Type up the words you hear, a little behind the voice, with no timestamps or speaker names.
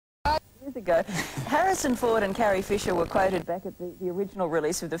years ago. Harrison Ford and Carrie Fisher were quoted back at the original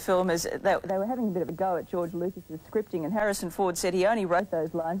release of the film as they were having a bit of a go at George Lucas's scripting, and Harrison Ford said he only wrote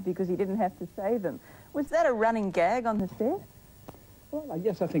those lines because he didn't have to say them. Was that a running gag on the set? Well,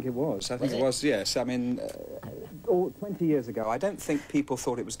 yes, I think it was. I think it was, yes. I mean, 20 years ago, I don't think people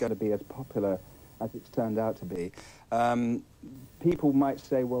thought it was going to be as popular as it's turned out to be. People might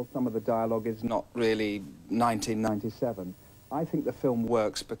say, well, some of the dialogue is not really 1997. I think the film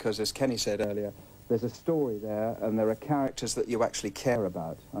works because, as Kenny said earlier, there's a story there and there are characters that you actually care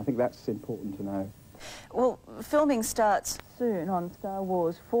about. I think that's important to know. Well, filming starts soon on Star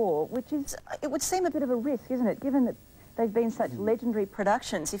Wars 4, which is, it would seem a bit of a risk, isn't it, given that they've been such legendary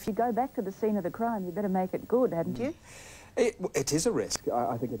productions. If you go back to the scene of the crime, you better make it good, hadn't you? It is a risk.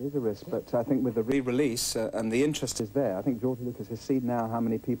 I think it is a risk, but I think with the re-release and the interest is there. I think George Lucas has seen now how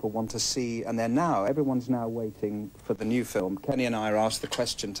many people want to see, and everyone's now waiting for the new film. Kenny and I are asked the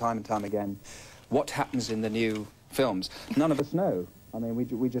question time and time again, what happens in the new films? None of us know. I mean,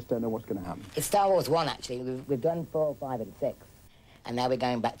 we just don't know what's going to happen. It's Star Wars 1, actually. We've done 4, 5 and 6, and now we're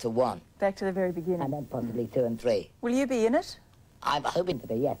going back to 1. Back to the very beginning. And then possibly 2 and 3. Will you be in it? I'm hoping to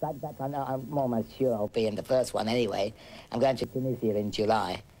be, yes. I'm almost sure I'll be in the first one anyway. I'm going to Tunisia in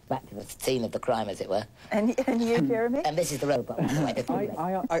July, back to the scene of the crime, as it were. And you, Jeremy? And this is the robot.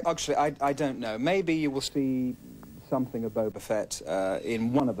 Actually, I don't know. Maybe you will see something of Boba Fett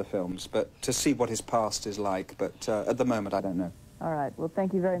in one of the films, but to see what his past is like. But at the moment, I don't know. All right. Well,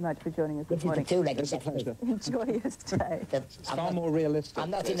 thank you very much for joining us this morning. This is the two-legged. It's a pleasure. Enjoy your stay. It's far more realistic. I'm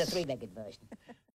not in the three-legged version.